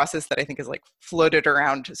this process that I think is like floated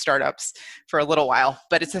around startups for a little while,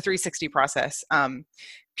 but it's a 360 process.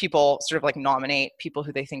 People sort of like nominate people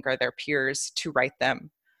who they think are their peers to write them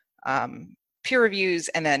peer reviews,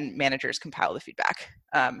 and then managers compile the feedback.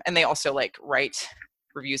 And they also like write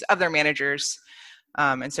reviews of their managers.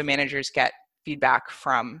 And so managers get feedback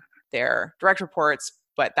from their direct reports,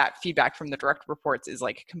 but that feedback from the direct reports is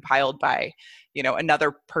like compiled by,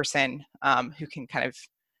 another person who can kind of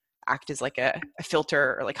act as like a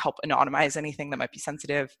filter or like help anonymize anything that might be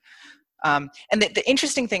sensitive. And the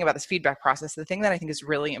interesting thing about this feedback process, the thing that I think is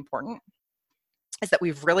really important, is that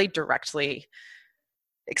we've really directly,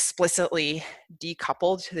 explicitly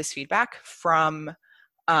decoupled this feedback from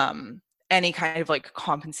any kind of like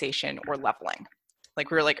compensation or leveling. Like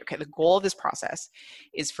we were like, okay, the goal of this process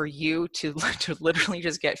is for you to literally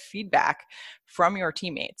just get feedback from your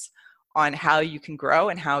teammates on how you can grow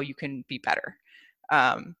and how you can be better.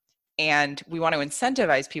 And we want to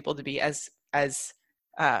incentivize people to be as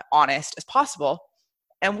honest as possible.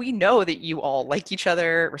 And we know that you all like each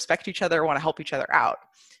other, respect each other, want to help each other out.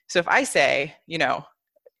 So if I say,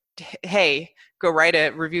 hey, go write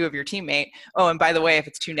a review of your teammate. Oh, and by the way, if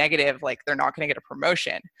it's too negative, like they're not going to get a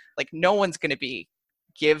promotion. Like no one's going to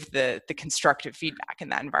give the constructive feedback in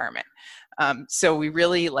that environment. So we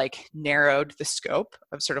really like narrowed the scope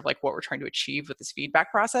of sort of like what we're trying to achieve with this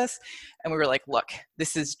feedback process. And we were like, look,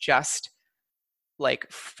 this is just like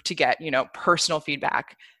to get, personal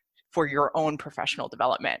feedback for your own professional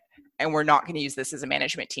development. And we're not going to use this as a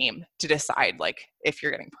management team to decide like if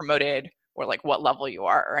you're getting promoted or like what level you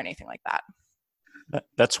are or anything like that.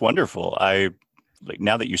 That's wonderful. Like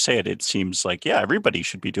now that you say it, it seems like, yeah, everybody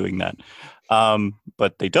should be doing that.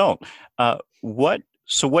 But they don't. How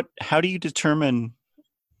do you determine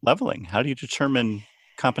leveling? How do you determine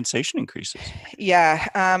compensation increases?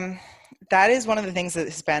 Yeah. That is one of the things that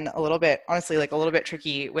has been a little bit, honestly, like a little bit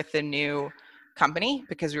tricky with the new company,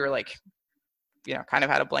 because we were like, kind of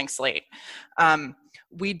had a blank slate.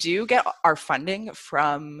 We do get our funding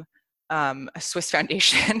from a Swiss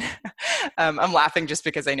foundation. I'm laughing just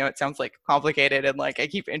because I know it sounds like complicated and like I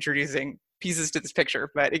keep introducing pieces to this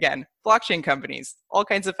picture. But again, blockchain companies, all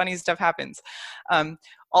kinds of funny stuff happens. Um,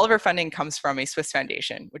 all of our funding comes from a Swiss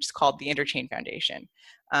foundation, which is called the Interchain Foundation.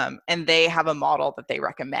 And they have a model that they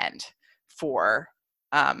recommend for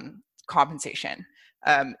compensation.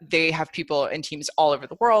 They have people and teams all over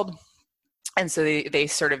the world. And so they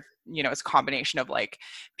sort of, it's a combination of like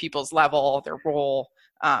people's level, their role,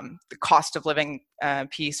 the cost of living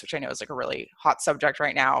piece, which I know is like a really hot subject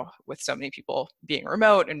right now with so many people being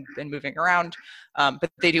remote and moving around.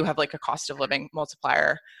 But they do have like a cost of living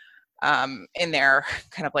multiplier in their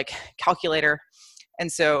kind of like calculator.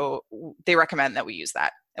 And so they recommend that we use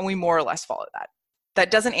that. And we more or less follow that.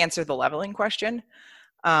 That doesn't answer the leveling question.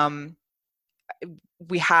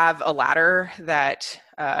 We have a ladder that,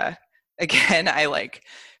 again, I like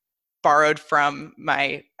borrowed from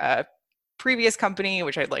my previous company,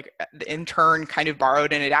 which I'd like in turn kind of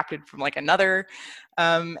borrowed and adapted from like another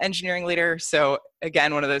engineering leader. So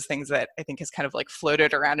again, one of those things that I think has kind of like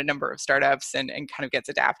floated around a number of startups and kind of gets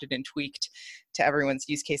adapted and tweaked to everyone's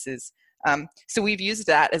use cases. So we've used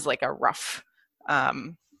that as like a rough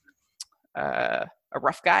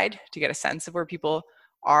guide to get a sense of where people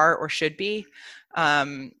are or should be.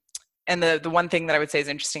 And the one thing that I would say is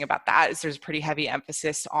interesting about that is there's a pretty heavy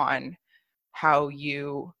emphasis on how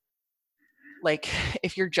you, like,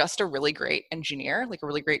 if you're just a really great engineer, like a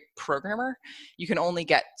really great programmer, you can only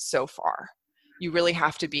get so far. You really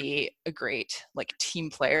have to be a great like team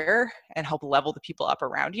player and help level the people up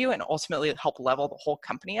around you and ultimately help level the whole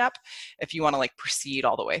company up if you want to like proceed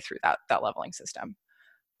all the way through that leveling system.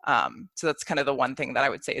 So that's kind of the one thing that I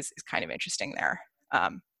would say is kind of interesting there.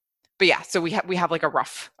 But yeah, so we have like a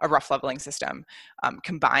rough leveling system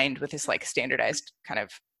combined with this like standardized kind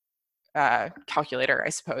of calculator, I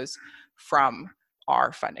suppose, from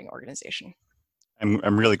our funding organization.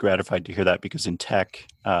 I'm really gratified to hear that because in tech,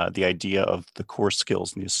 the idea of the core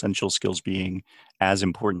skills and the essential skills being as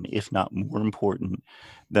important, if not more important,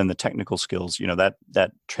 than the technical skills,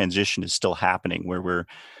 that transition is still happening where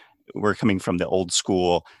we're coming from the old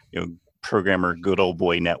school, programmer, good old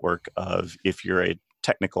boy network of if you're a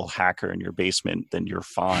technical hacker in your basement, then you're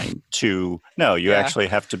fine. To no, you Yeah. actually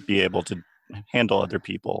have to be able to handle other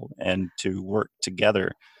people and to work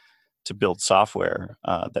together to build software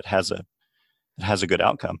that has a good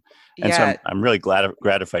outcome. And so Yeah. I'm really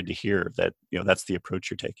gratified to hear that that's the approach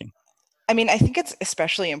you're taking. I mean, I think it's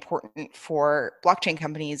especially important for blockchain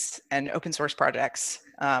companies and open source projects.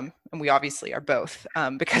 And we obviously are both,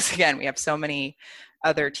 because again, we have so many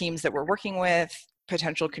other teams that we're working with,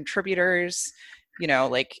 potential contributors.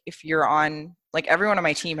 Like if you're on, like everyone on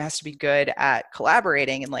my team has to be good at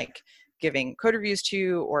collaborating and like giving code reviews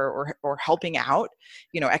to or helping out,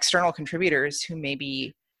 external contributors who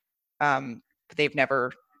maybe they've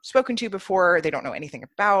never spoken to before, they don't know anything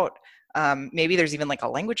about. Maybe there's even like a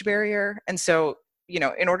language barrier. And so,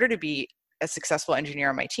 in order to be a successful engineer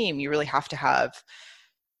on my team, you really have to have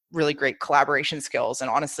really great collaboration skills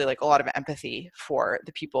and honestly, like a lot of empathy for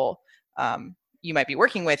the people you might be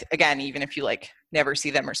working with. Again, even if you like never see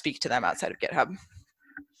them or speak to them outside of GitHub.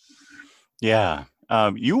 Yeah.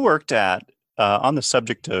 You worked at, on the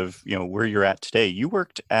subject of, where you're at today, you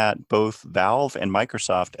worked at both Valve and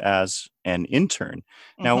Microsoft as an intern.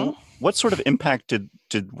 Mm-hmm. Now, what sort of impact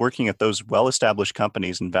did working at those well-established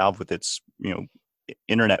companies and Valve with its,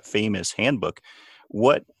 internet famous handbook,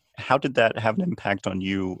 how did that have an impact on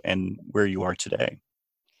you and where you are today?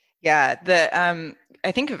 Yeah,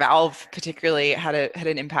 I think Valve particularly had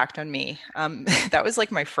an impact on me. That was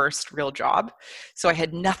like my first real job, so I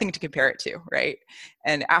had nothing to compare it to, right?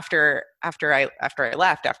 And after I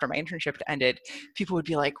left, after my internship ended, people would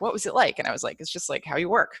be like, "What was it like?" And I was like, "It's just like how you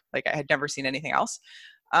work." Like I had never seen anything else.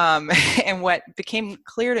 And what became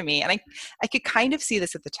clear to me, and I could kind of see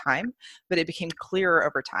this at the time, but it became clearer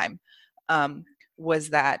over time. Was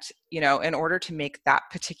that, in order to make that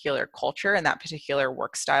particular culture and that particular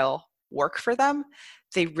work style work for them,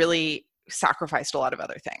 they really sacrificed a lot of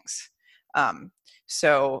other things.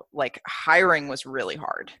 So like hiring was really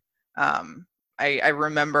hard. I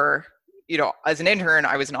remember, as an intern,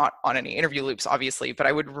 I was not on any interview loops, obviously, but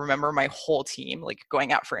I would remember my whole team like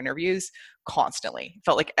going out for interviews constantly. It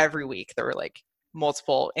felt like every week there were like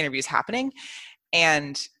multiple interviews happening.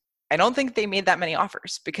 And I don't think they made that many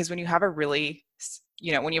offers because when you have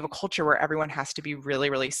when you have a culture where everyone has to be really,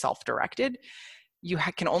 really self-directed, you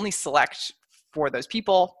can only select for those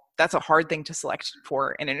people. That's a hard thing to select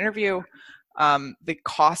for in an interview. The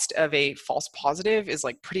cost of a false positive is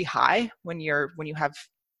like pretty high when you have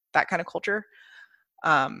that kind of culture.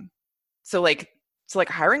 So like So like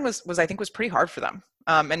hiring was I think was pretty hard for them.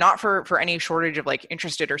 And not for any shortage of like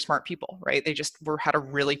interested or smart people, right? They just had a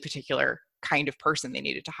really particular kind of person they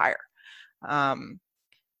needed to hire. Um,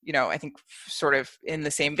 I think sort of in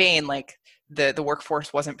the same vein, like the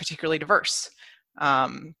workforce wasn't particularly diverse.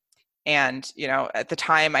 Um, and at the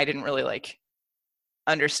time I didn't really like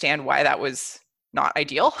understand why that was not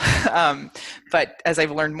ideal. But as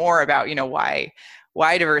I've learned more about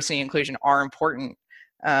why diversity and inclusion are important,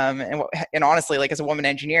 and honestly, like as a woman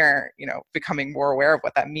engineer, becoming more aware of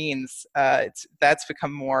what that means, that's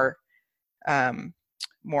become more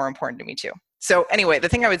important to me too. So anyway, the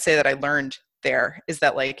thing I would say that I learned there is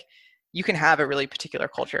that like you can have a really particular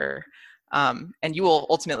culture, and you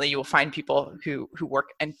will find people who work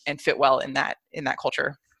and fit well in that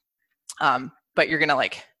culture. But you're gonna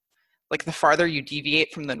like the farther you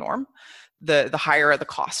deviate from the norm, the higher the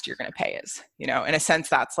cost you're going to pay is. In a sense,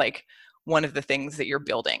 that's like one of the things that you're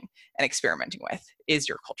building and experimenting with is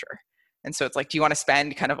your culture. And so it's like, do you want to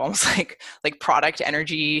spend kind of almost like product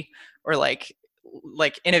energy or like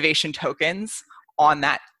innovation tokens on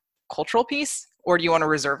that cultural piece, or do you want to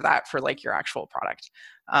reserve that for like your actual product?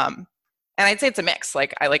 And I'd say it's a mix.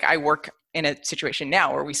 I work in a situation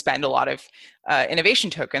now where we spend a lot of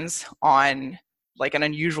innovation tokens on like an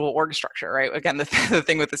unusual org structure, right? Again, the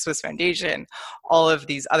thing with the Swiss Foundation, all of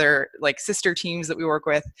these other like sister teams that we work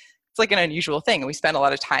with, it's like an unusual thing. And we spend a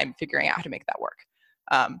lot of time figuring out how to make that work.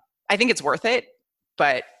 I think it's worth it,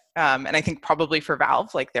 but, and I think probably for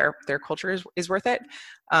Valve, like their culture is worth it.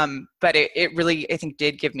 But it really, I think,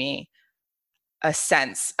 did give me a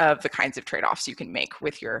sense of the kinds of trade-offs you can make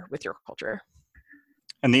with your culture.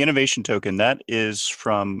 And the innovation token, that is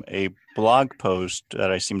from a blog post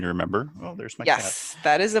that I seem to remember. Oh, there's my cat. Yes,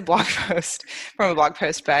 that is a blog post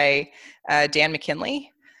by Dan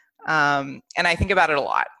McKinley. And I think about it a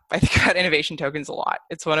lot. I think about innovation tokens a lot.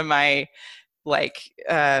 It's one of my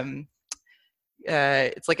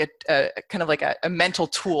it's like a kind of like a mental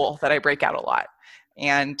tool that I break out a lot.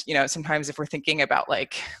 And sometimes if we're thinking about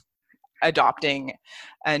like adopting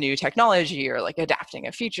a new technology or like adapting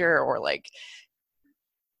a feature or like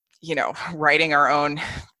writing our own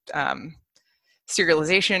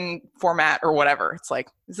serialization format or whatever, it's like,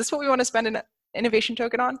 is this what we want to spend an innovation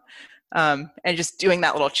token on? And just doing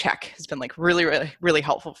that little check has been like really, really, really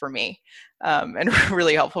helpful for me, and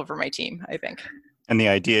really helpful for my team, I think. And the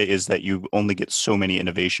idea is that you only get so many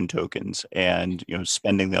innovation tokens, and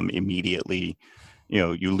spending them immediately,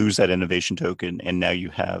 you lose that innovation token, and now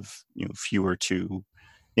you have fewer to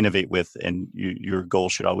innovate with, and your goal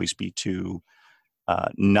should always be to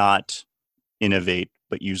not innovate,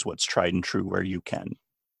 but use what's tried and true where you can.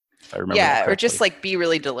 If I remember that correctly. Or just like be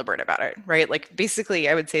really deliberate about it, right? Like basically,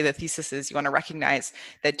 I would say the thesis is you want to recognize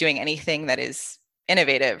that doing anything that is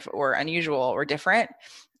innovative or unusual or different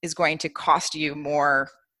is going to cost you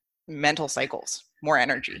more mental cycles, more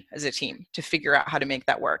energy as a team to figure out how to make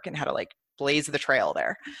that work and how to like blaze the trail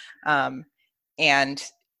there. And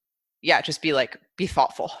yeah, just be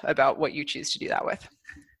thoughtful about what you choose to do that with.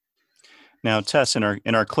 Now, Tess, in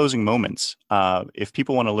our closing moments, if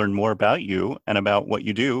people want to learn more about you and about what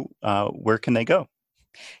you do, where can they go?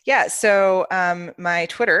 Yeah, so my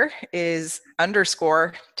Twitter is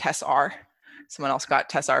 _TessR. Someone else got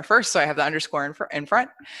TessR first, so I have the underscore in front.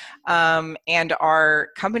 And our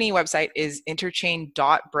company website is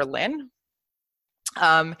interchain.berlin.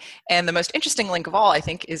 And the most interesting link of all, I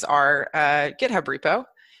think, is our GitHub repo,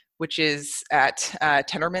 which is at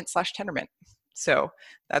Tendermint/Tendermint. So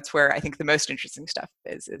that's where I think the most interesting stuff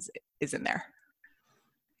is in there.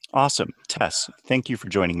 Awesome. Tess, thank you for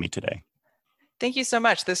joining me today. Thank you so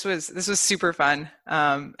much. This was super fun,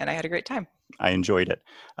 and I had a great time. I enjoyed it.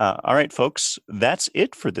 All right, folks, that's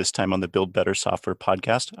it for this time on the Build Better Software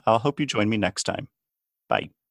podcast. I'll hope you join me next time. Bye.